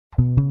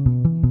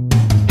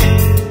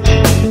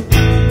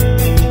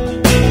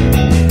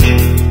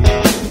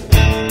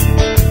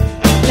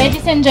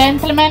and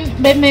gentlemen,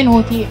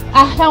 benvenuti.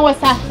 Ahlan wa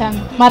sahlan.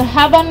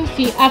 Marhaban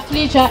fi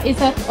afli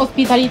jaizat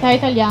Ospitalità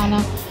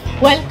Italiana.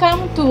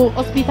 Welcome to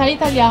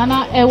Ospitalità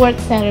Italiana award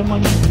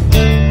ceremony.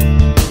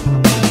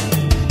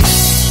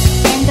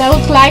 And I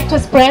would like to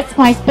express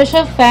my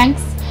special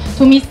thanks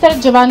to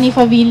Mr. Giovanni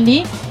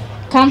Favilli,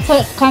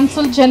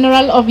 Consul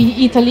General of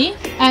Italy,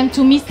 and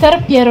to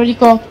Mr. Piero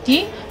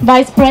Ricotti,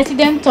 Vice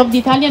President of the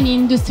Italian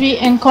Industry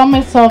and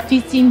Commerce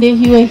Office in the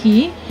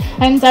UAE,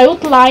 and I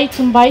would like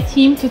to invite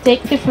him to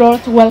take the floor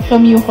to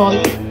welcome you all.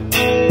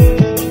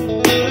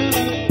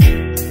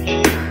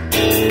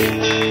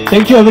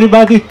 Thank you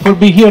everybody for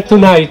being here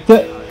tonight.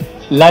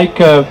 Like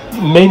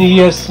many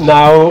years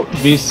now,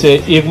 this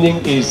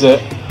evening is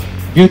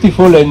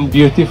beautiful, and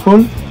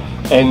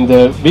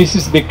this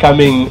is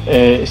becoming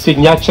a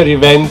signature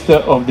event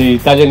of the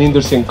Italian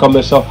Industry and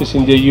Commerce Office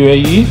in the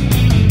UAE.